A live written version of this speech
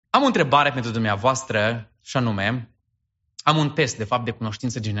Am o întrebare pentru dumneavoastră și anume, am un test, de fapt, de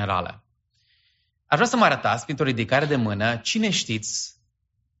cunoștință generală. Aș vrea să mă arătați, printr-o ridicare de mână, cine știți,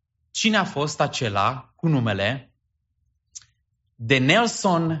 cine a fost acela cu numele de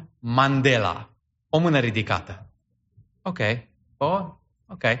Nelson Mandela. O mână ridicată. Ok.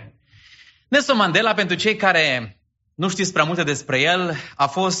 Nelson Mandela, pentru cei care nu știți prea multe despre el, a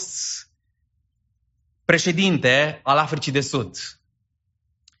fost președinte al Africii de Sud.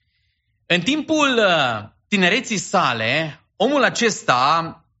 În timpul tinereții sale, omul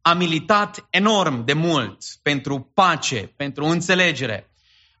acesta a militat enorm de mult pentru pace, pentru înțelegere.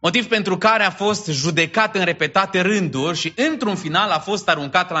 Motiv pentru care a fost judecat în repetate rânduri și într-un final a fost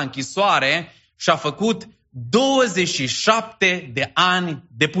aruncat la închisoare și a făcut 27 de ani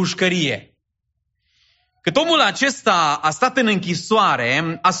de pușcărie. Cât omul acesta a stat în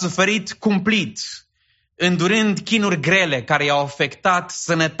închisoare, a suferit cumplit, îndurând chinuri grele care i-au afectat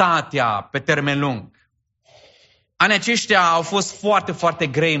sănătatea pe termen lung. Anii aceștia au fost foarte, foarte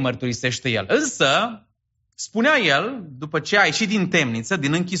grei, mărturisește el. Însă, spunea el, după ce a ieșit din temniță,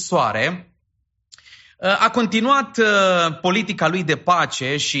 din închisoare, a continuat politica lui de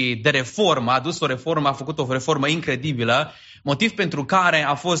pace și de reformă, a adus o reformă, a făcut o reformă incredibilă, motiv pentru care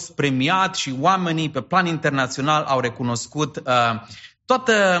a fost premiat și oamenii pe plan internațional au recunoscut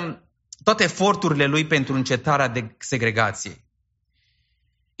toate eforturile lui pentru încetarea de segregație.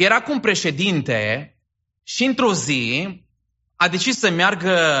 Era cum președinte și într-o zi a decis să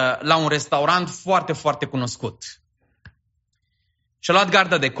meargă la un restaurant foarte, foarte cunoscut. Și-a luat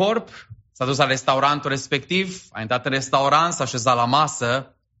garda de corp, s-a dus la restaurantul respectiv, a intrat în restaurant, s-a așezat la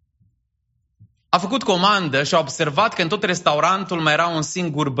masă, a făcut comandă și a observat că în tot restaurantul mai era un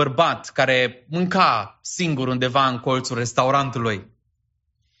singur bărbat care mânca singur undeva în colțul restaurantului.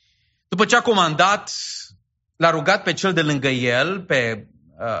 După ce a comandat, l-a rugat pe cel de lângă el, pe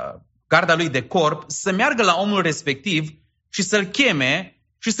garda lui de corp, să meargă la omul respectiv și să-l cheme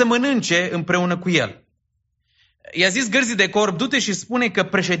și să mănânce împreună cu el. I-a zis gărzii de corp, du-te și spune că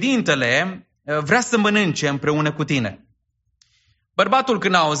președintele vrea să mănânce împreună cu tine. Bărbatul,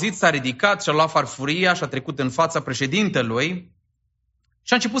 când a auzit, s-a ridicat și-a luat farfuria și a trecut în fața președintelui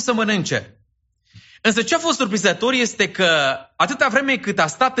și a început să mănânce. Însă ce a fost surprinzător este că atâta vreme cât a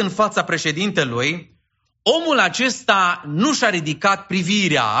stat în fața președintelui, omul acesta nu și-a ridicat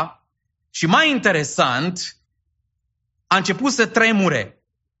privirea și, mai interesant, a început să tremure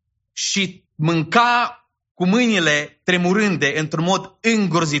și mânca cu mâinile tremurânde într-un mod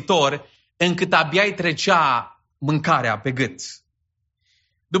îngrozitor, încât abia îi trecea mâncarea pe gât.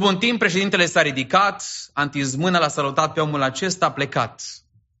 După un timp, președintele s-a ridicat, a întins mâna, l-a salutat pe omul acesta, a plecat.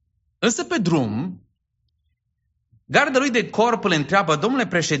 Însă pe drum, garda lui de corp îl întreabă, domnule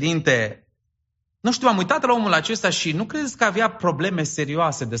președinte, nu știu, am uitat la omul acesta și nu credeți că avea probleme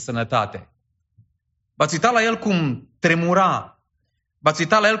serioase de sănătate? V-ați uitat la el cum tremura? V-ați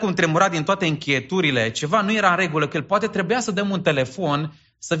uitat la el cum tremura din toate încheieturile? Ceva nu era în regulă, că el poate trebuia să dăm un telefon,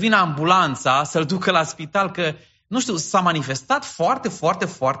 să vină ambulanța, să-l ducă la spital, că, nu știu, s-a manifestat foarte, foarte,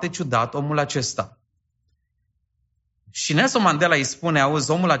 foarte ciudat omul acesta. Și Nelson Mandela îi spune,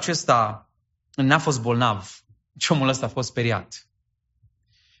 auzi, omul acesta n-a fost bolnav, ci omul ăsta a fost speriat.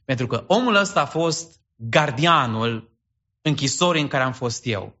 Pentru că omul ăsta a fost gardianul închisorii în care am fost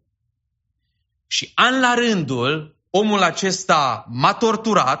eu. Și an la rândul, omul acesta m-a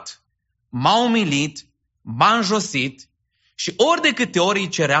torturat, m-a umilit, m-a înjosit și ori de câte ori îi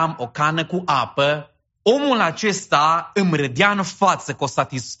ceream o cană cu apă, omul acesta îmi râdea în față cu o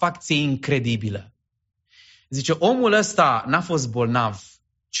satisfacție incredibilă. Zice, omul ăsta n-a fost bolnav,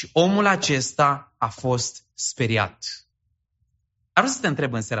 ci omul acesta a fost speriat. Ar vrea să te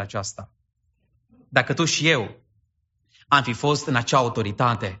întreb în seara aceasta, dacă tu și eu am fi fost în acea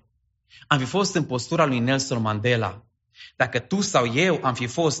autoritate, am fi fost în postura lui Nelson Mandela, dacă tu sau eu am fi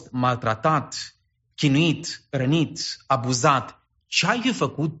fost maltratat, chinuit, rănit, abuzat, ce ai fi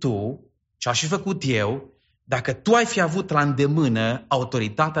făcut tu, ce aș fi făcut eu, dacă tu ai fi avut la îndemână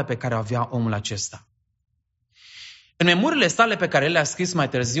autoritatea pe care o avea omul acesta? În memoriile sale pe care le-a scris mai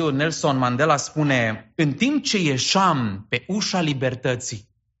târziu, Nelson Mandela spune, în timp ce ieșeam pe ușa libertății,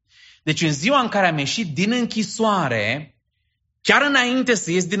 deci în ziua în care am ieșit din închisoare, chiar înainte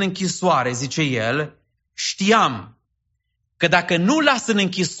să ies din închisoare, zice el, știam că dacă nu las în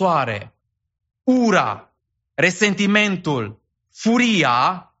închisoare ura, resentimentul,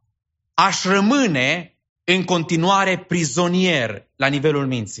 furia, aș rămâne în continuare prizonier la nivelul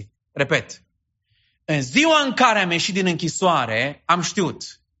minții. Repet, în ziua în care am ieșit din închisoare, am știut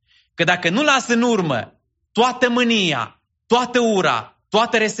că dacă nu las în urmă toată mânia, toată ura,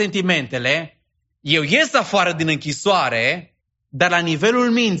 toate resentimentele, eu ies afară din închisoare, dar la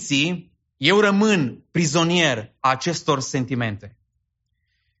nivelul minții, eu rămân prizonier a acestor sentimente.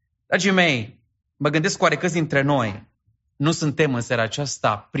 Dragii mei, mă gândesc oare câți dintre noi nu suntem în seara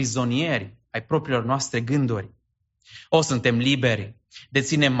aceasta prizonieri ai propriilor noastre gânduri. Suntem liberi,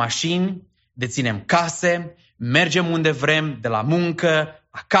 deținem mașini, deținem case, mergem unde vrem, de la muncă,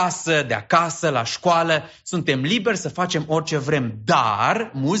 acasă, de acasă, la școală, suntem liberi să facem orice vrem,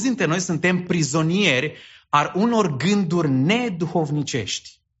 dar mulți dintre noi suntem prizonieri al unor gânduri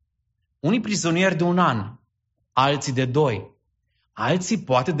neduhovnicești. Unii prizonieri de 1 an, alții de 2, alții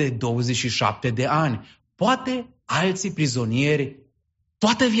poate de 27 de ani, poate alții prizonieri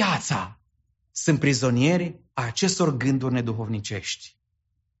toată viața. Sunt prizonieri a acestor gânduri neduhovnicești.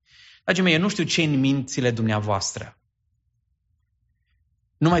 Dragii mei, eu nu știu ce în mințile dumneavoastră.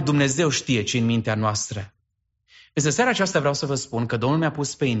 Numai Dumnezeu știe ce în mintea noastră. În seara aceasta vreau să vă spun că Domnul mi-a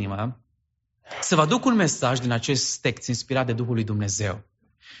pus pe inimă să vă aduc un mesaj din acest text inspirat de Duhul lui Dumnezeu,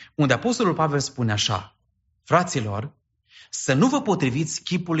 unde Apostolul Pavel spune așa: fraților, să nu vă potriviți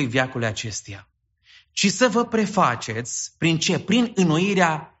chipului veacului acesteia, ci să vă prefaceți prin ce? Prin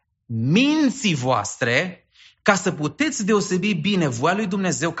înnoirea minții voastre, ca să puteți deosebi bine voia lui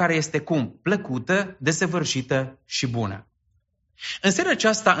Dumnezeu, care este cum? Plăcută, desăvârșită și bună. În seara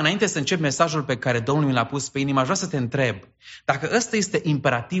aceasta, înainte să încep mesajul pe care Domnul mi l-a pus pe inimă, aș vrea să te întreb dacă ăsta este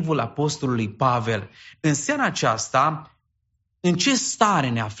imperativul Apostolului Pavel. În seara aceasta, în ce stare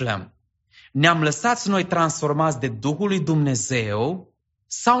ne aflăm? Ne-am lăsat noi transformați de Duhul lui Dumnezeu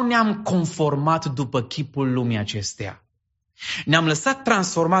sau ne-am conformat după chipul lumii acesteia? Ne-am lăsat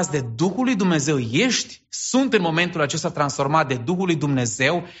transformați de Duhul lui Dumnezeu, sunt în momentul acesta transformat de Duhul lui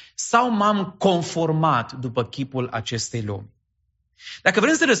Dumnezeu sau m-am conformat după chipul acestei lumi? Dacă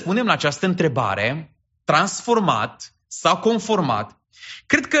vrem să răspundem la această întrebare, transformat sau conformat,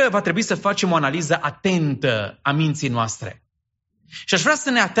 cred că va trebui să facem o analiză atentă a minții noastre. Și aș vrea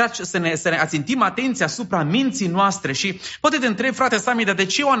să ne ațintim atenția asupra minții noastre și poate te întreb, frate Sami, dar de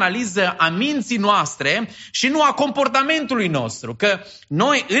ce o analiză a minții noastre și nu a comportamentului nostru? Că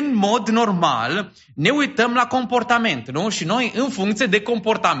noi, în mod normal, ne uităm la comportament, nu? Și noi, în funcție de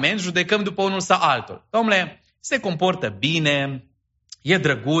comportament, judecăm după unul sau altul. Dom'le, se comportă bine, e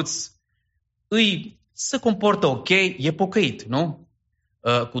drăguț, se comportă ok, e pocăit, nu?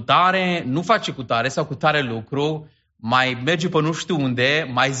 Cutare, nu face cutare sau cutare lucru, mai merge pe nu știu unde,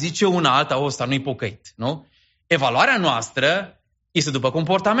 mai zice una alta, ăsta nu-i pocăit, nu? Evaluarea noastră este după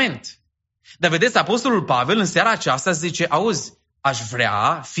comportament. Dar vedeți, Apostolul Pavel în seara aceasta zice, auzi, aș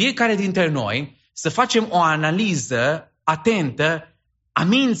vrea fiecare dintre noi să facem o analiză atentă a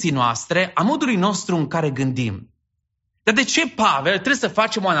minții noastre, a modului nostru în care gândim. Dar de ce, Pavel, trebuie să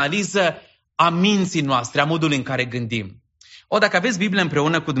facem o analiză a minții noastre, a modului în care gândim? Dacă aveți Biblia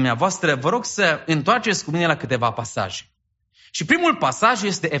împreună cu dumneavoastră, vă rog să întoarceți cu mine la câteva pasaje. Și primul pasaj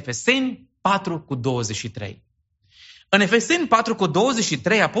este Efeseni 4:23. În Efeseni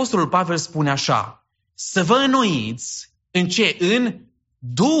 4:23, Apostolul Pavel spune așa: să vă înnoiți în ce? În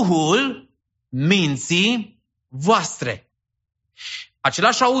Duhul minții voastre.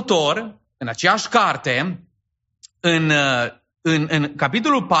 Același autor, în aceeași carte, în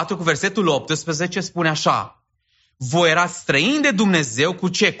capitolul 4 cu versetul 18 spune așa: voi erați străini de Dumnezeu cu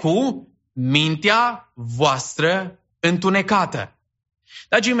ce? Cu mintea voastră întunecată.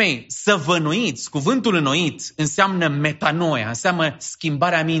 Dragii mei, să vă înnoiți, cuvântul înnoit înseamnă metanoia, înseamnă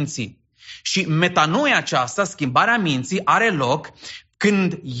schimbarea minții. Și metanoia aceasta, schimbarea minții, are loc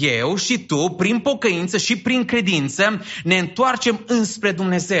când eu și tu, prin pocăință și prin credință, ne întoarcem înspre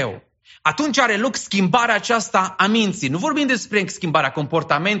Dumnezeu. Atunci are loc schimbarea aceasta a minții. Nu vorbim despre schimbarea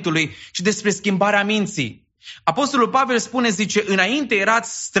comportamentului, ci despre schimbarea minții. Apostolul Pavel zice, înainte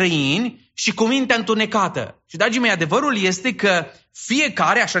erați străini și cu mintea întunecată. Și, dragii mei, adevărul este că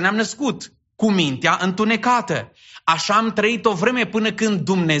fiecare așa ne-am născut, cu mintea întunecată. Așa am trăit o vreme până când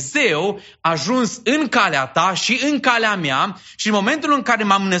Dumnezeu a ajuns în calea ta și în calea mea și în momentul în care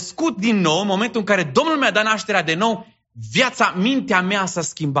m-am născut din nou, în momentul în care Domnul mi-a dat nașterea de nou, mintea mea s-a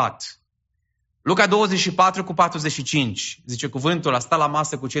schimbat. Luca 24:45, zice cuvântul, a stat la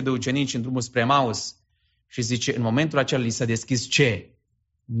masă cu cei 2 ucenici în drumul spre Emaus. Și zice, în momentul acela li s-a deschis ce?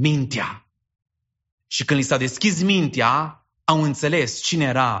 Mintea. Și când li s-a deschis mintea, au înțeles cine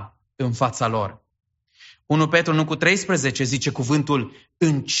era în fața lor. 1 Petru 1:13 zice cuvântul,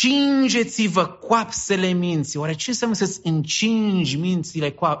 încingeți-vă coapsele minții. Oare ce înseamnă să-ți încingi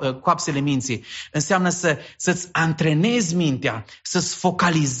coapsele minții? Înseamnă să-ți antrenezi mintea, să-ți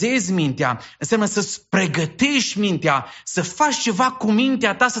focalizezi mintea, înseamnă să-ți pregătești mintea, să faci ceva cu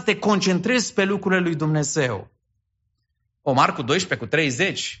mintea ta, să te concentrezi pe lucrurile lui Dumnezeu. Marcu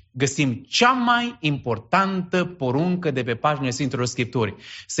 12:30, găsim cea mai importantă poruncă de pe paginile Sfintelor Scripturi.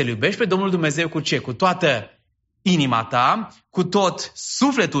 Să-L iubești pe Domnul Dumnezeu cu ce? Cu toată inima ta, cu tot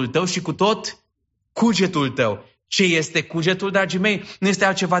sufletul tău și cu tot cugetul tău. Ce este cugetul, dragii mei? Nu este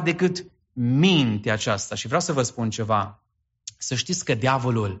altceva decât mintea aceasta. Și vreau să vă spun ceva. Să știți că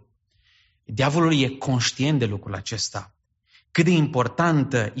diavolul e conștient de lucrul acesta. Cât de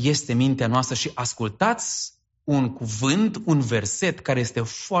importantă este mintea noastră și ascultați un cuvânt, un verset care este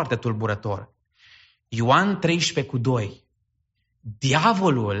foarte tulburător. Ioan 13:2.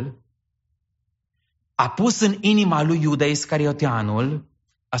 Diavolul a pus în inima lui Iuda Iscarioteanul,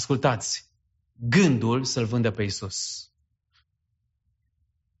 ascultați, gândul să-L vândă pe Iisus.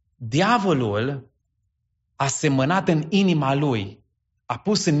 Diavolul a semănat în inima lui, a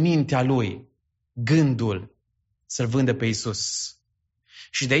pus în mintea lui gândul să-L vândă pe Iisus.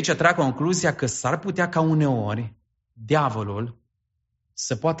 Și de aici trag concluzia că s-ar putea ca uneori diavolul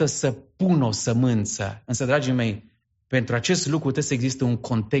să poată să pună o sămânță. Însă, dragii mei, pentru acest lucru trebuie să existe un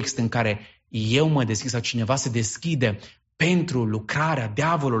context în care eu mă deschid sau cineva se deschide pentru lucrarea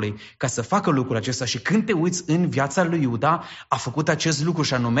diavolului ca să facă lucrul acesta. Și când te uiți în viața lui Iuda, a făcut acest lucru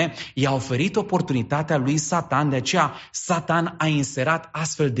și anume i-a oferit oportunitatea lui Satan, de aceea Satan a inserat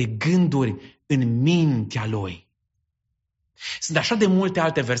astfel de gânduri în mintea lui. Sunt așa de multe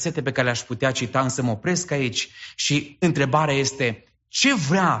alte versete pe care le-aș putea cita, însă mă opresc aici și întrebarea este: ce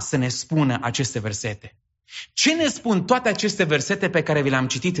vrea să ne spună aceste versete? Ce ne spun toate aceste versete pe care vi le-am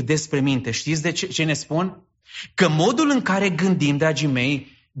citit despre minte? Știți de ce ne spun? Că modul în care gândim, dragii mei,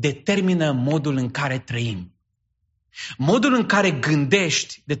 determină modul în care trăim. Modul în care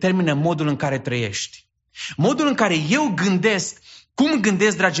gândești determină modul în care trăiești. Modul în care eu gândesc, cum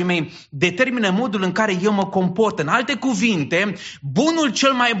gândesc, dragii mei, determină modul în care eu mă comport. În alte cuvinte, bunul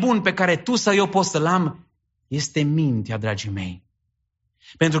cel mai bun pe care tu sau eu poți să-l am este mintea, dragii mei.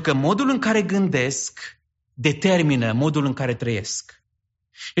 Pentru că modul în care gândesc determină modul în care trăiesc.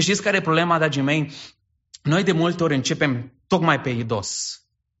 Și știți care e problema, dragii mei? Noi de multe ori începem tocmai pe idos.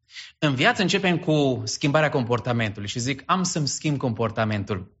 În viață începem cu schimbarea comportamentului și zic, am să-mi schimb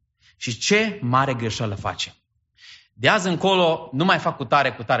comportamentul. Și ce mare greșeală facem? De azi încolo nu mai fac cu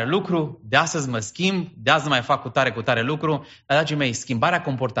tare lucru, de astăzi mă schimb, de azi nu mai fac cu tare lucru. Dar, dragii mei, schimbarea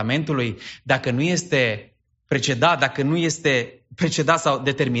comportamentului, dacă nu este precedat sau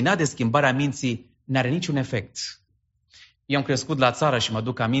determinat de schimbarea minții, n-are niciun efect. Eu am crescut la țară și mă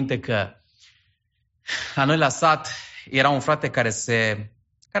duc aminte că la noi la sat era un frate care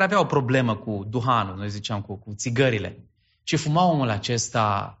avea o problemă cu duhanul, noi ziceam cu țigările. Și fuma omul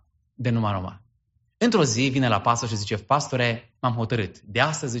acesta de numai. Într-o zi vine la pastor și zice, pastore, m-am hotărât. De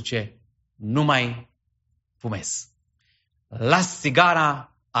astăzi, zice, nu mai fumez. Las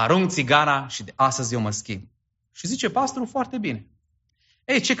țigara, arunc țigara și de astăzi eu mă schimb. Și zice pastorul, foarte bine.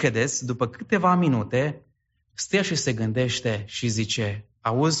 Ei, ce credeți? După câteva minute, stă și se gândește și zice,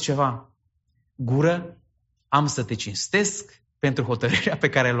 auzi ceva? Gură, am să te cinstesc pentru hotărârea pe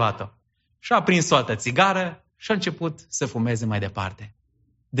care ai luat-o. Și a prins o altă țigară și a început să fumeze mai departe.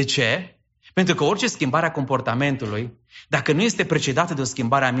 De ce? Pentru că orice schimbare a comportamentului, dacă nu este precedată de o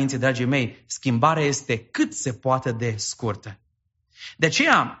schimbare a minții, dragii mei, schimbarea este cât se poate de scurtă. De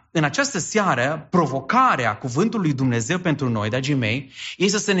aceea, în această seară, provocarea cuvântului lui Dumnezeu pentru noi, dragii mei,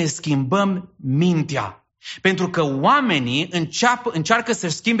 este să ne schimbăm mintea. Pentru că oamenii încearcă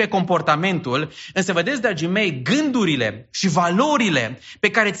să-și schimbe comportamentul, însă vedeți, dragii mei, gândurile și valorile pe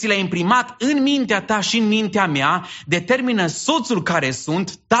care ți le-ai imprimat în mintea ta și în mintea mea determină soțul care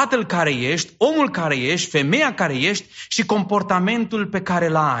sunt, tatăl care ești, omul care ești, femeia care ești și comportamentul pe care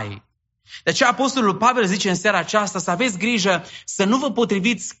îl ai. De aceea Apostolul Pavel zice în seara aceasta să aveți grijă să nu vă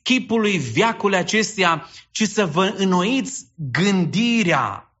potriviți chipului veacului acesteia, ci să vă înnoiți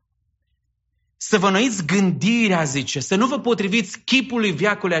gândirea. Să vă înnoiți gândirea, zice, să nu vă potriviți chipului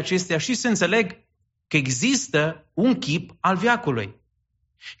veacului acesteia și să înțeleg că există un chip al veacului.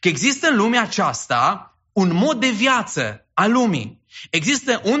 Că există în lumea aceasta un mod de viață al lumii.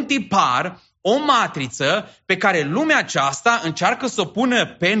 Există un tipar, o matriță pe care lumea aceasta încearcă să o pună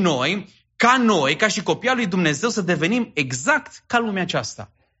pe noi, ca și copii al lui Dumnezeu, să devenim exact ca lumea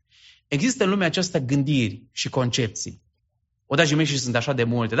aceasta. Există în lumea aceasta gândiri și concepții. Dragii mei, și sunt așa de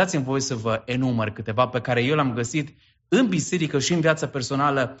multe. Dați-mi voie să vă enumăr câteva pe care eu le-am găsit în biserică și în viața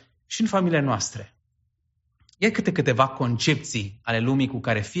personală și în familiile noastre. E câteva concepții ale lumii cu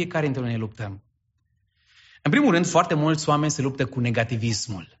care fiecare dintre noi ne luptăm. În primul rând, foarte mulți oameni se luptă cu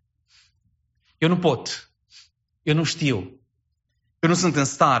negativismul. Eu nu pot. Eu nu știu. Eu nu sunt în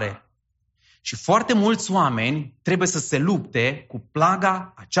stare. Și foarte mulți oameni trebuie să se lupte cu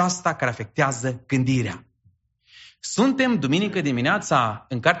plaga aceasta care afectează gândirea. Suntem duminică dimineața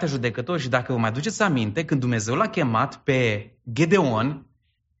în Cartea Judecători și dacă vă mai aduceți aminte, când Dumnezeu l-a chemat pe Gedeon,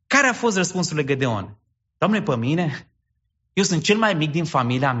 care a fost răspunsul lui Gedeon? Doamne, pe mine? Eu sunt cel mai mic din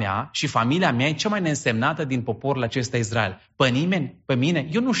familia mea și familia mea e cea mai neînsemnată din poporul acesta Israel. Pe nimeni? Pe mine?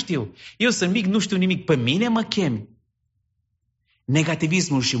 Eu nu știu. Eu sunt mic, nu știu nimic. Pe mine mă chemi.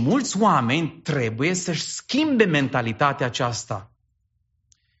 Negativismul și mulți oameni trebuie să-și schimbe mentalitatea aceasta.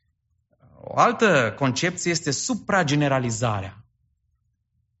 O altă concepție este suprageneralizarea.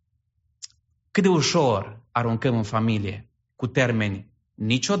 Cât de ușor aruncăm în familie cu termeni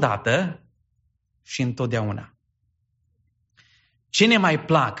niciodată și întotdeauna. Ce ne mai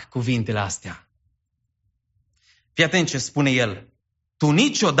plac cuvintele astea? Fii atent ce spune el. Tu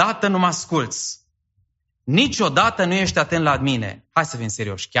niciodată nu mă asculți. Niciodată nu ești atent la mine. Hai să fim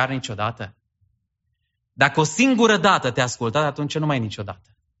serioși, chiar niciodată? Dacă o singură dată te-ai ascultat, atunci nu mai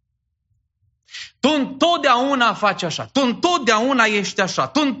niciodată. Tu întotdeauna faci așa, tu întotdeauna ești așa,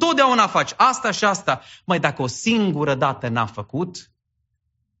 tu întotdeauna faci asta și asta. Măi, dacă o singură dată n-a făcut,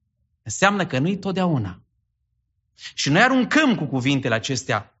 înseamnă că nu-i totdeauna. Și noi aruncăm cu cuvintele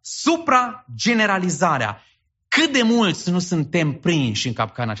acestea suprageneralizarea. Cât de mulți nu suntem prinși în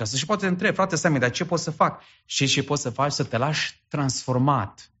capcana aceasta? Și poate te întreb, frate Sami, dar ce pot să fac? Și ce poți să faci? Să te lași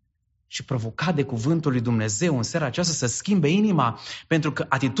transformat și provocat de cuvântul lui Dumnezeu în seara aceasta să schimbe inima, pentru că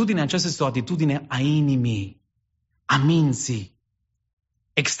atitudinea aceasta este o atitudine a inimii, a minții.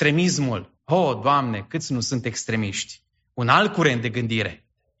 Extremismul, Doamne, câți nu sunt extremiști? Un alt curent de gândire.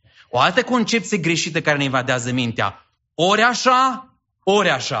 O altă concepție greșită care ne invadează mintea. Ori așa, ori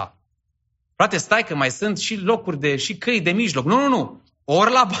așa. Frate, stai că mai sunt și locuri și căi de mijloc. Nu.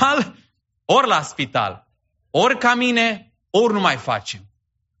 Ori la bal, ori la spital. Ori ca mine, ori nu mai facem.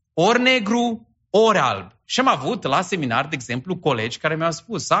 Ori negru, ori alb. Și am avut la seminar, de exemplu, colegi care mi-au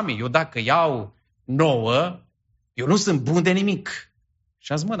spus, Sami, eu dacă iau 9, eu nu sunt bun de nimic.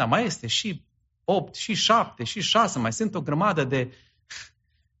 Și am zis, dar mai este și 8, și 7, și 6, mai sunt o grămadă de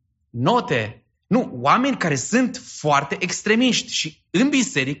note. Nu, oameni care sunt foarte extremiști și în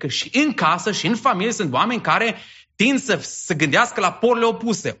biserică, și în casă, și în familie sunt oameni care tind să gândească la polele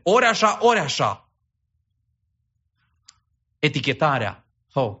opuse. Ori așa, ori așa. Etichetarea.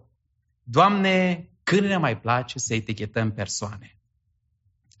 Doamne, când ne mai place să etichetăm persoane?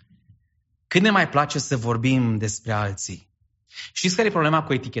 Când ne mai place să vorbim despre alții? Știți care e problema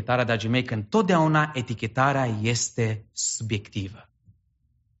cu etichetarea, dragii mei? Că întotdeauna etichetarea este subiectivă.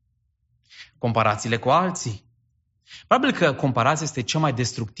 Comparațiile cu alții. Probabil că comparația este cea mai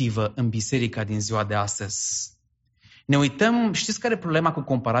destructivă în biserica din ziua de astăzi. Ne uităm, știți care e problema cu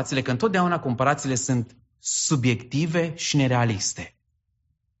comparațiile? Că întotdeauna comparațiile sunt subiective și nerealiste.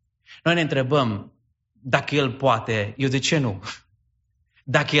 Noi ne întrebăm, dacă el poate, eu de ce nu?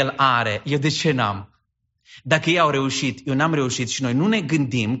 Dacă el are, eu de ce n-am? Dacă ei au reușit, eu n-am reușit și noi nu ne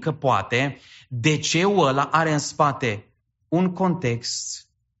gândim că poate, de ce ăla are în spate un context,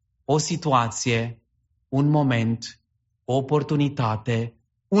 o situație, un moment, o oportunitate,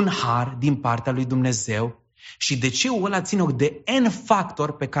 un har din partea lui Dumnezeu și de ce ăla ține de N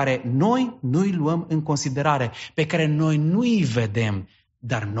factori pe care noi nu-i luăm în considerare, pe care noi nu-i vedem,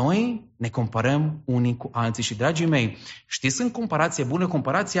 dar noi ne comparăm unii cu alții. Și, dragii mei, știți când comparație bună?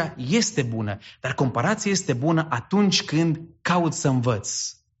 Comparația este bună, dar comparația este bună atunci când caut să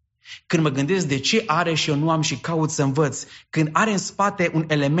învăț. Când mă gândesc de ce are și eu nu am și caut să învăț, când are în spate un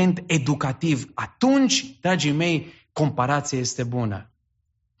element educativ, atunci, dragii mei, comparația este bună.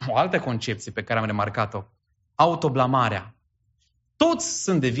 O altă concepție pe care am remarcat-o, autoblamarea. Toți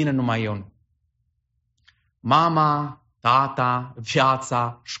sunt de vină, numai eu nu. Mama, tata,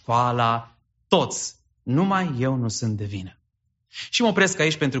 viața, școala, toți. Numai eu nu sunt de vină. Și mă opresc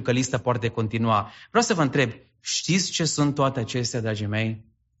aici pentru că lista poate continua. Vreau să vă întreb, știți ce sunt toate acestea, dragii mei?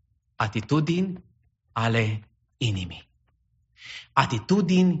 Atitudini ale inimii.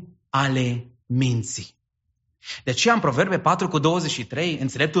 Atitudini ale minții. De aceea în Proverbe 4:23,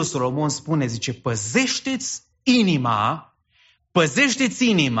 înțeleptul Solomon spune, zice, păzește-ți inima,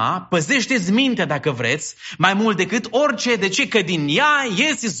 păzește-ți mintea dacă vreți, mai mult decât orice, de ce? Că din ea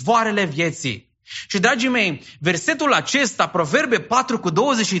ies izvoarele vieții. Și, dragii mei, versetul acesta, Proverbe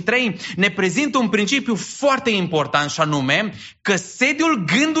 4:23, ne prezintă un principiu foarte important și anume că sediul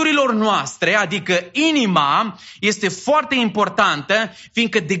gândurilor noastre, adică inima, este foarte importantă,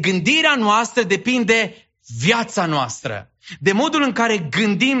 fiindcă de gândirea noastră depinde viața noastră. De modul în care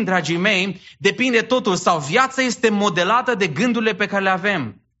gândim, dragii mei, depinde totul, sau viața este modelată de gândurile pe care le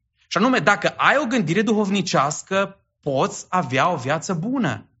avem. Și anume, dacă ai o gândire duhovnicească, poți avea o viață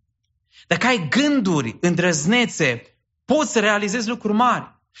bună. Dacă ai gânduri îndrăznețe, poți să realizezi lucruri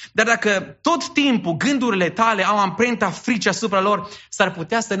mari. Dar dacă tot timpul gândurile tale au amprenta fricii asupra lor, s-ar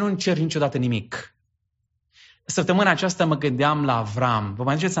putea să nu încerci niciodată nimic. Săptămâna aceasta mă gândeam la Avram. Vă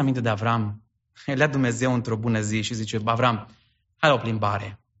mai aduceți aminte de Avram? Îl ia Dumnezeu într-o bună zi și zice, Avram, hai la o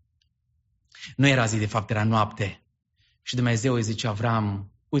plimbare. Nu era zi, de fapt era noapte. Și Dumnezeu îi zice,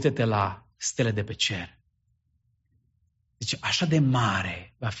 Avram, uite-te la stele de pe cer. Zice, așa de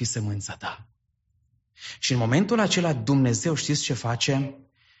mare va fi sămânța ta. Și în momentul acela Dumnezeu, știți ce face?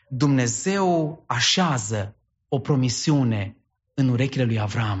 Dumnezeu așează o promisiune în urechile lui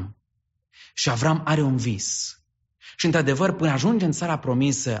Avram. Și Avram are un vis. Și într-adevăr, până ajunge în țara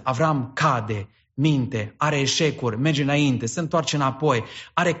promisă, Avram cade, minte, are eșecuri, merge înainte, se întoarce înapoi,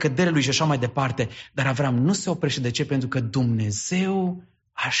 are căderile lui și așa mai departe. Dar Avram nu se oprește. De ce? Pentru că Dumnezeu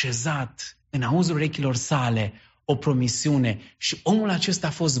a așezat în auzul urechilor sale o promisiune și omul acesta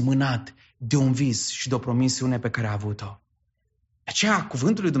a fost mânat de un vis și de o promisiune pe care a avut-o. De aceea,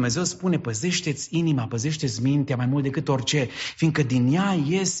 cuvântul lui Dumnezeu spune, păzește-ți inima, păzește-ți mintea mai mult decât orice, fiindcă din ea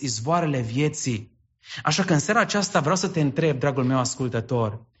ies izvoarele vieții. Așa că în seara aceasta vreau să te întreb, dragul meu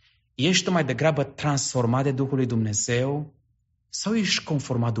ascultător, ești tu mai degrabă transformat de Duhul lui Dumnezeu sau ești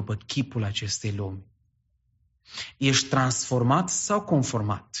conformat după chipul acestei lumi? Ești transformat sau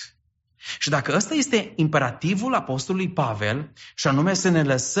conformat? Și dacă ăsta este imperativul apostolului Pavel, și anume să ne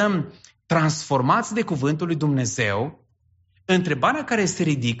lăsăm transformați de cuvântul lui Dumnezeu, întrebarea care se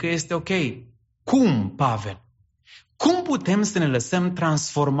ridică este, ok, cum, Pavel? Cum putem să ne lăsăm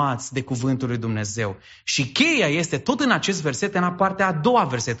transformați de cuvântul lui Dumnezeu? Și cheia este tot în acest verset, în partea a doua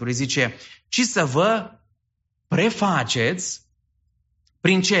versetului, zice, ci să vă prefaceți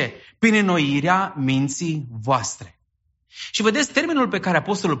prin ce? Prin înnoirea minții voastre. Și vedeți, termenul pe care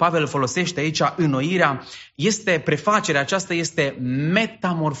apostolul Pavel îl folosește aici, înnoirea, este prefacerea, aceasta este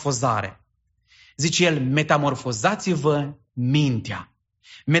metamorfozare. Zice el, metamorfozați-vă mintea.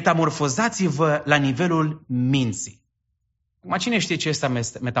 Metamorfozați-vă la nivelul minții. Acum, cine știe ce este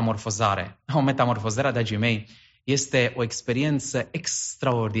metamorfozare? O metamorfozare, dragii mei, este o experiență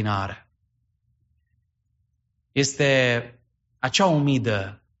extraordinară. Este acea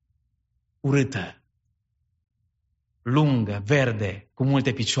umidă urâtă, lungă, verde, cu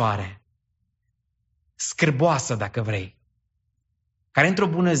multe picioare, scârboasă dacă vrei, care într-o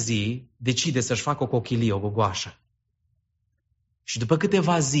bună zi decide să-și facă o cochilie, o gogoașă. Și după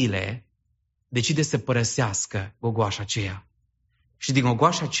câteva zile decide să părăsească gogoașa aceea. Și din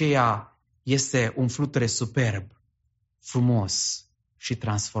gogoașa aceea este un fluture superb, frumos și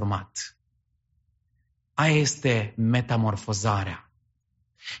transformat. Aia este metamorfozarea.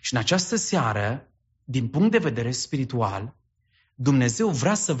 Și în această seară, din punct de vedere spiritual, Dumnezeu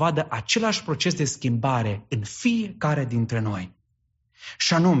vrea să vadă același proces de schimbare în fiecare dintre noi.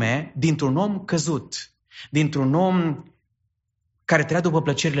 Și anume, dintr-un om căzut, dintr-un om care trăia după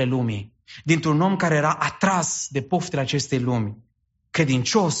plăcerile lumii, dintr-un om care era atras de poftele acestei lumi,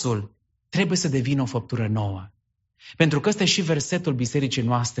 credinciosul trebuie să devină o făptură nouă. Pentru că ăsta e și versetul bisericii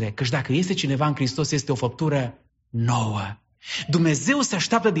noastre, căci dacă este cineva în Hristos, este o făptură nouă. Dumnezeu se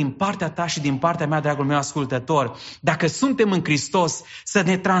așteaptă din partea ta și din partea mea, dragul meu ascultător, dacă suntem în Hristos, să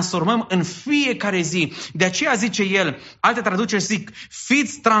ne transformăm în fiecare zi. De aceea zice el, alte traduceri zic,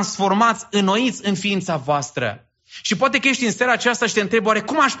 fiți transformați, înnoiți în ființa voastră. Și poate că ești în seara aceasta și te întrebi, oare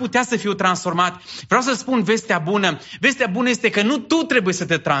cum aș putea să fiu transformat? Vreau să spun vestea bună. Vestea bună este că nu tu trebuie să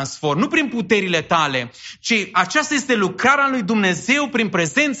te transformi, nu prin puterile tale, ci aceasta este lucrarea lui Dumnezeu prin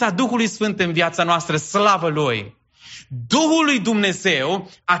prezența Duhului Sfânt în viața noastră, slavă Lui. Duhul lui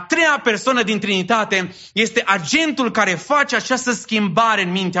Dumnezeu, a treia persoană din Trinitate, este agentul care face această schimbare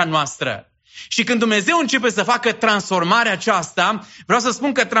în mintea noastră. Și când Dumnezeu începe să facă transformarea aceasta, vreau să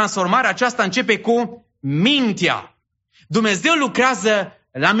spun că transformarea aceasta începe cu mintea. Dumnezeu lucrează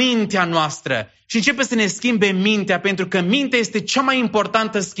la mintea noastră și începe să ne schimbe mintea, pentru că mintea este cea mai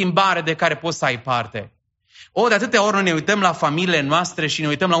importantă schimbare de care poți să ai parte. De atâtea ori ne uităm la familiile noastre și ne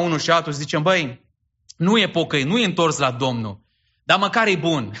uităm la unul și altul și zicem, băi, nu e pocăit, nu e întors la Domnul, dar măcar e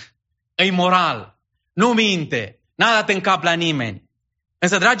bun, e moral, nu minte, n-a dat în cap la nimeni.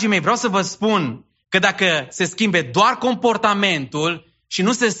 Însă, dragii mei, vreau să vă spun că dacă se schimbe doar comportamentul și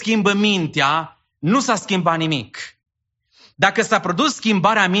nu se schimbă mintea, nu s-a schimbat nimic. Dacă s-a produs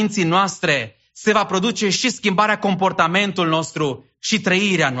schimbarea minții noastre, se va produce și schimbarea comportamentului nostru și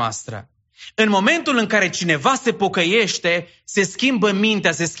trăirea noastră. În momentul în care cineva se pocăiește, se schimbă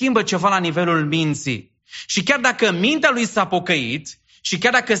mintea, se schimbă ceva la nivelul minții. Și chiar dacă mintea lui s-a pocăit și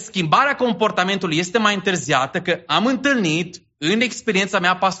chiar dacă schimbarea comportamentului este mai întârziată, că am întâlnit în experiența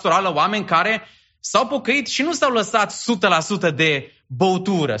mea pastorală oameni care S-au pocăit și nu s-au lăsat 100% de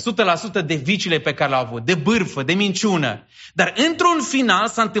băutură, 100% de viciile pe care le-au avut, de bârfă, de minciună. Dar într-un final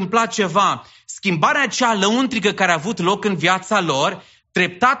s-a întâmplat ceva. Schimbarea cea lăuntrică care a avut loc în viața lor,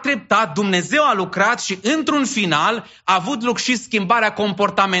 treptat, Dumnezeu a lucrat și într-un final a avut loc și schimbarea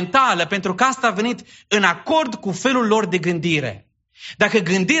comportamentală, pentru că asta a venit în acord cu felul lor de gândire. Dacă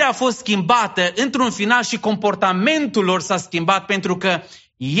gândirea a fost schimbată, într-un final și comportamentul lor s-a schimbat, pentru că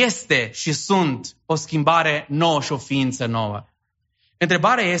este și sunt o schimbare nouă și o ființă nouă.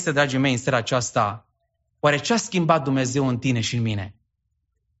 Întrebarea este, dragii mei, în seara aceasta, oare ce a schimbat Dumnezeu în tine și în mine?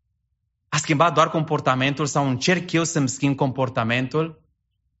 A schimbat doar comportamentul sau încerc eu să-mi schimb comportamentul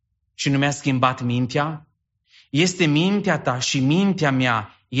și nu mi-a schimbat mintea? Este mintea ta și mintea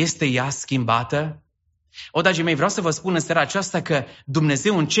mea, este ea schimbată? Dragii mei, vreau să vă spun în seara aceasta că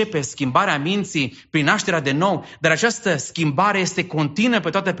Dumnezeu începe schimbarea minții prin nașterea de nou, dar această schimbare este continuă pe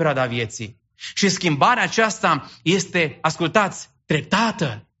toată perioada vieții. Și schimbarea aceasta este, ascultați,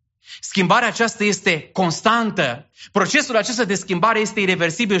 treptată. Schimbarea aceasta este constantă. Procesul acesta de schimbare este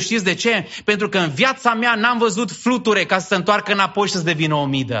ireversibil. Știți de ce? Pentru că în viața mea n-am văzut fluture ca să se întoarcă înapoi și să devină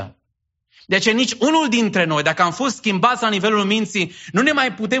omidă. De aceea nici unul dintre noi, dacă am fost schimbați la nivelul minții, nu ne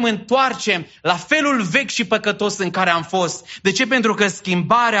mai putem întoarce la felul vechi și păcătos în care am fost. De ce? Pentru că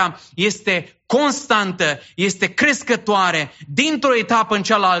schimbarea este constantă, este crescătoare, dintr-o etapă în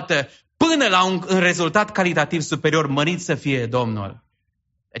cealaltă, până la un rezultat calitativ superior. Mărit să fie Domnul.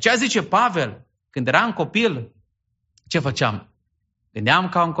 De aceea zice Pavel, când eram copil, ce făceam? Gândeam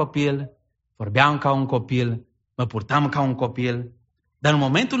ca un copil, vorbeam ca un copil, mă purtam ca un copil, dar în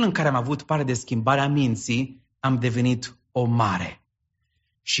momentul în care am avut parte de schimbarea minții, am devenit om mare.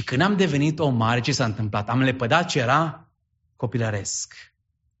 Și când am devenit om mare, ce s-a întâmplat? Am lepădat ce era copilăresc.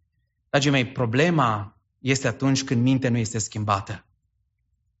 Dragii mei, problema este atunci când mintea nu este schimbată.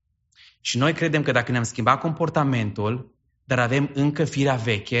 Și noi credem că dacă ne-am schimbat comportamentul, dar avem încă firea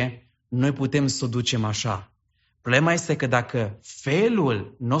veche, noi putem să o ducem așa. Problema este că dacă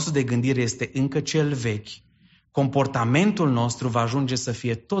felul nostru de gândire este încă cel vechi, comportamentul nostru va ajunge să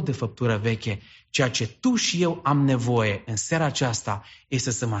fie tot de făptură veche. Ceea ce tu și eu am nevoie în seara aceasta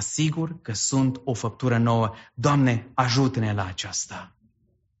este să mă asigur că sunt o făptură nouă. Doamne, ajută-ne la aceasta.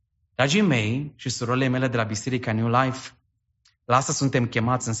 Dragii mei și surorile mele de la Biserica New Life, la asta suntem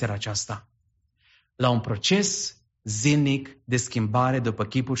chemați în seara aceasta. La un proces zilnic de schimbare după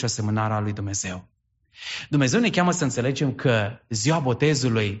chipul și asemănarea lui Dumnezeu. Dumnezeu ne cheamă să înțelegem că ziua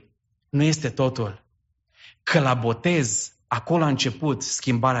botezului nu este totul. Că la botez, acolo a început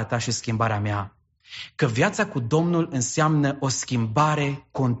schimbarea ta și schimbarea mea. Că viața cu Domnul înseamnă o schimbare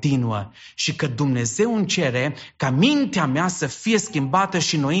continuă și că Dumnezeu îmi cere ca mintea mea să fie schimbată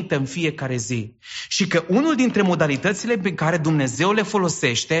și înnoită în fiecare zi. Și că unul dintre modalitățile pe care Dumnezeu le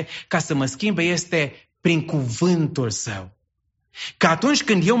folosește ca să mă schimbe este prin cuvântul Său. Că atunci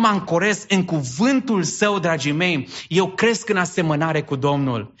când eu mă ancorez în cuvântul Său, dragii mei, eu cresc în asemănare cu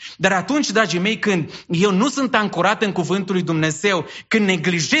Domnul. Dar atunci, dragii mei, când eu nu sunt ancorat în cuvântul lui Dumnezeu, când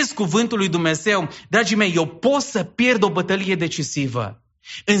neglijez cuvântul lui Dumnezeu, dragii mei, eu pot să pierd o bătălie decisivă.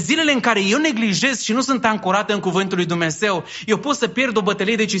 În zilele în care eu neglijez și nu sunt ancorat în cuvântul lui Dumnezeu, eu pot să pierd o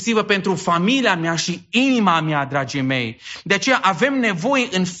bătălie decisivă pentru familia mea și inima mea, dragii mei. De aceea avem nevoie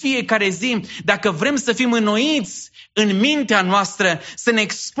în fiecare zi, dacă vrem să fim înnoiți în mintea noastră, să ne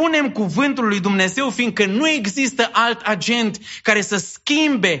expunem cuvântul lui Dumnezeu, fiindcă nu există alt agent care să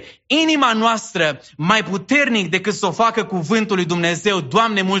schimbe inima noastră mai puternic decât să o facă cuvântul lui Dumnezeu.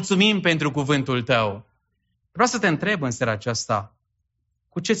 Doamne, mulțumim pentru cuvântul Tău. Vreau să te întreb în seara aceasta,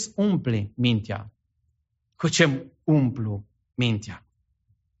 cu ce-ți umpli mintea? Cu ce umplu mintea?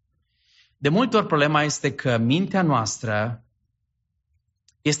 De multe ori problema este că mintea noastră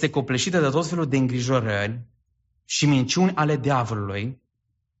este copleșită de tot felul de îngrijorări și minciuni ale diavolului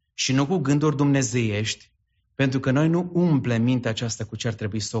și nu cu gânduri dumnezeiești, pentru că noi nu umplem mintea aceasta cu ce ar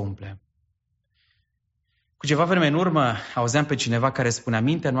trebui să o umplem. Cu ceva vreme în urmă auzeam pe cineva care spunea: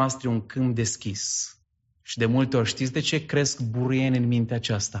 mintea noastră e un câmp deschis. Și de multe ori știți de ce cresc burieni în mintea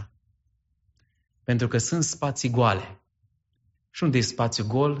aceasta? Pentru că sunt spații goale. Și unde e spațiu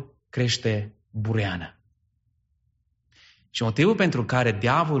gol, crește bureană. Și motivul pentru care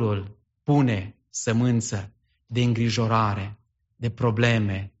diavolul pune sămânță de îngrijorare, de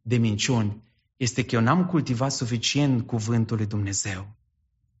probleme, de minciuni, este că eu n-am cultivat suficient cuvântul lui Dumnezeu.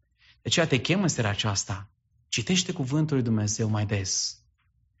 De aceea te chem în seara aceasta. Citește cuvântul lui Dumnezeu mai des.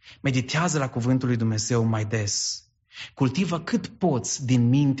 Meditează la cuvântul lui Dumnezeu mai des. Cultivă cât poți din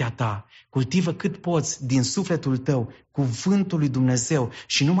mintea ta, cultivă cât poți din sufletul tău cuvântul lui Dumnezeu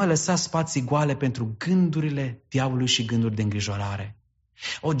și nu mai lăsa spații goale pentru gândurile diavolului și gânduri de îngrijorare.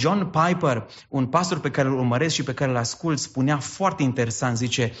 John Piper, un pastor pe care îl urmăresc și pe care îl ascult, spunea foarte interesant,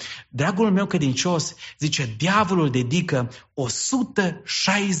 zice, dragul meu credincios, zice, diavolul dedică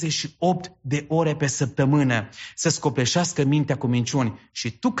 168 de ore pe săptămână să scopleșească mintea cu minciuni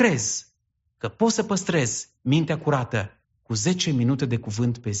și tu crezi că poți să păstrezi mintea curată cu 10 minute de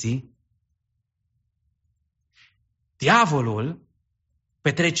cuvânt pe zi? Diavolul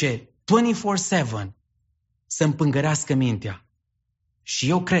petrece 24/7 să împângărească mintea. Și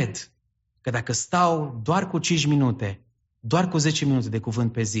eu cred că dacă stau doar cu 5 minute, doar cu 10 minute de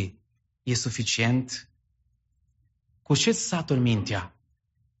cuvânt pe zi, e suficient? Cu ce-ți satur mintea?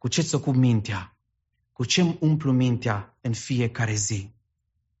 Cu ce-ți ocup mintea? Cu ce-mi umplu mintea în fiecare zi?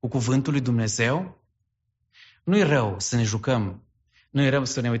 Cu cuvântul lui Dumnezeu? Nu-i rău să ne jucăm, nu-i rău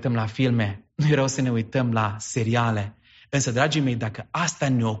să ne uităm la filme, nu-i rău să ne uităm la seriale. Însă, dragii mei, dacă asta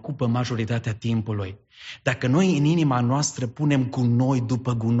ne ocupă majoritatea timpului, dacă noi în inima noastră punem gunoi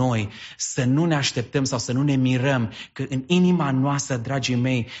după gunoi, să nu ne așteptăm sau să nu ne mirăm că în inima noastră, dragii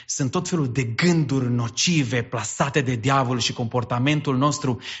mei, sunt tot felul de gânduri nocive plasate de diavol și comportamentul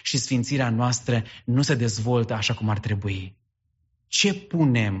nostru și sfințirea noastră nu se dezvoltă așa cum ar trebui. Ce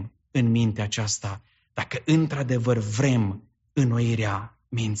punem în mintea aceasta dacă într-adevăr vrem înnoirea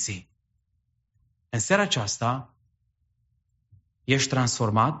minții? În seara aceasta, ești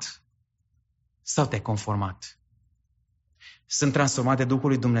transformat sau te-ai conformat? Sunt transformat de Duhul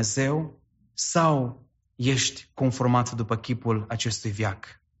lui Dumnezeu sau ești conformat după chipul acestui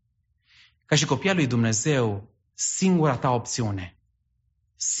veac? Ca și copia lui Dumnezeu, singura ta opțiune,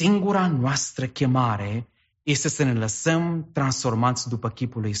 singura noastră chemare este să ne lăsăm transformați după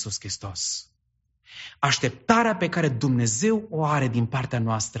chipul lui Iisus Hristos. Așteptarea pe care Dumnezeu o are din partea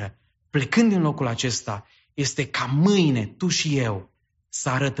noastră, plecând din locul acesta, este ca mâine, tu și eu, să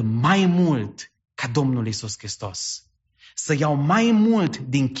arăt mai mult ca Domnul Iisus Hristos. Să iau mai mult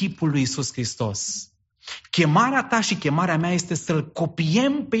din chipul lui Iisus Hristos. Chemarea ta și chemarea mea este să-L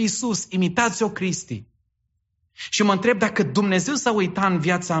copiem pe Iisus, imitați-o Cristi. Și mă întreb dacă Dumnezeu s-a uitat în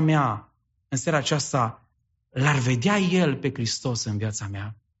viața mea, în seara aceasta, l-ar vedea El pe Hristos în viața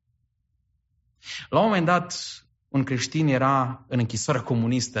mea? La un moment dat, un creștin era în închisoarea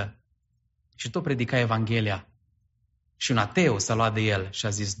comunistă și tot predica Evanghelia. Și un ateu s-a luat de el și a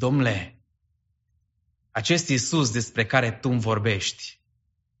zis, Domnule, acest Iisus despre care tu îmi vorbești,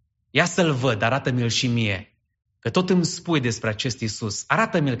 ia să-L văd, arată-mi-L și mie, că tot îmi spui despre acest Iisus,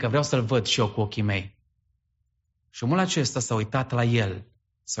 arată-mi-L că vreau să-L văd și eu cu ochii mei. Și omul acesta s-a uitat la el,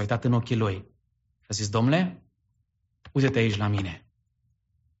 s-a uitat în ochii lui și a zis, Domnule, uite-te aici la mine.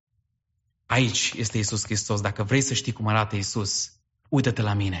 Aici este Iisus Hristos, dacă vrei să știi cum arată Iisus, uită-te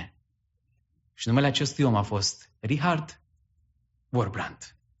la mine. Și numele acestui om a fost Richard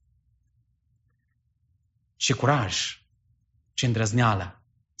Wurmbrand. Ce curaj, ce îndrăzneală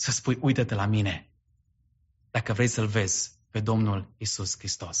să spui, uită-te la mine, dacă vrei să-L vezi pe Domnul Iisus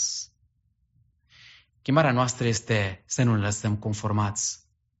Hristos. Chemarea noastră este să nu ne lăsăm conformați,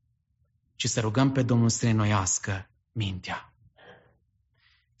 ci să rugăm pe Domnul să ne înnoiască mintea.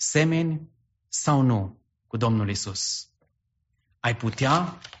 Semeni sau nu cu Domnul Iisus?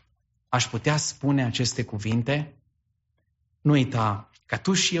 Aș putea spune aceste cuvinte? Nu uita ca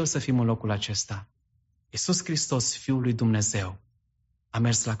tu și eu să fim în locul acesta. Iisus Hristos, Fiul lui Dumnezeu, a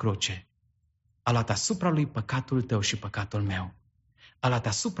mers la cruce. A luat asupra Lui păcatul tău și păcatul meu. A luat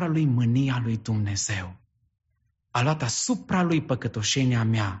asupra Lui mânia lui Dumnezeu. A luat asupra Lui păcătoșenia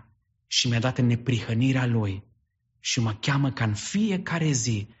mea și mi-a dat neprihănirea Lui și mă cheamă ca în fiecare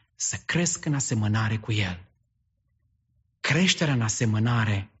zi să cresc în asemănare cu El. Creșterea în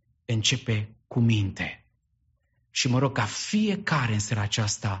asemănare începe cu minte. Și mă rog ca fiecare în seara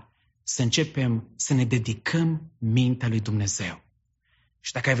aceasta să începem să ne dedicăm mintea lui Dumnezeu.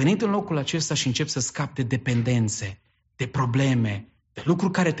 Și dacă ai venit în locul acesta și începi să scapi de dependențe, de probleme, de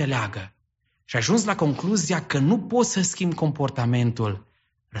lucruri care te leagă și ai ajuns la concluzia că nu poți să schimbi comportamentul,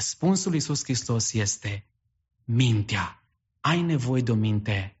 răspunsul lui Iisus Hristos este mintea. Ai nevoie de o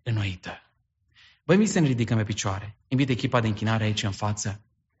minte înnoită. Vă invit să ne ridicăm pe picioare. Invit echipa de închinare aici în față.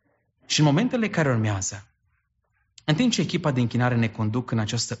 Și în momentele care urmează, în timp ce echipa de închinare ne conduc în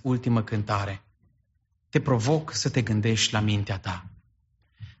această ultimă cântare, te provoc să te gândești la mintea ta.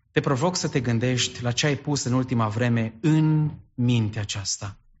 Te provoc să te gândești la ce ai pus în ultima vreme în mintea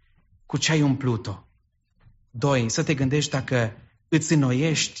aceasta. Cu ce ai umplut-o. 2. Să te gândești dacă îți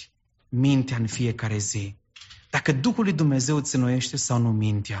înnoiești mintea în fiecare zi. Dacă Duhul lui Dumnezeu îți înnoiește sau nu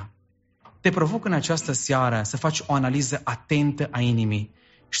mintea. Te provoc în această seară să faci o analiză atentă a inimii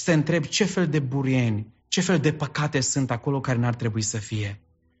și să te întrebi ce fel de burieni, ce fel de păcate sunt acolo care n-ar trebui să fie.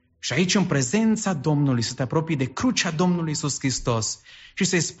 Și aici, în prezența Domnului, să te apropii de crucea Domnului Iisus Hristos și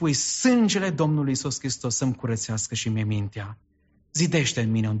să-i spui: sângele Domnului Iisus Hristos să-mi curățească și mie mintea. Zidește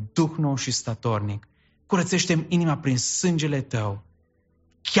în mine un duh nou și statornic. Curățește-mi inima prin sângele tău.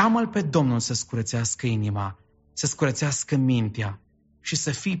 Cheamă-L pe Domnul să-ți curățească inima, să-ți curățească mintea și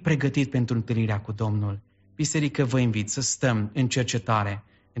să fii pregătit pentru întâlnirea cu Domnul. Biserică, vă invit să stăm în cercetare,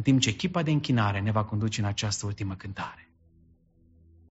 în timp ce echipa de închinare ne va conduce în această ultimă cântare.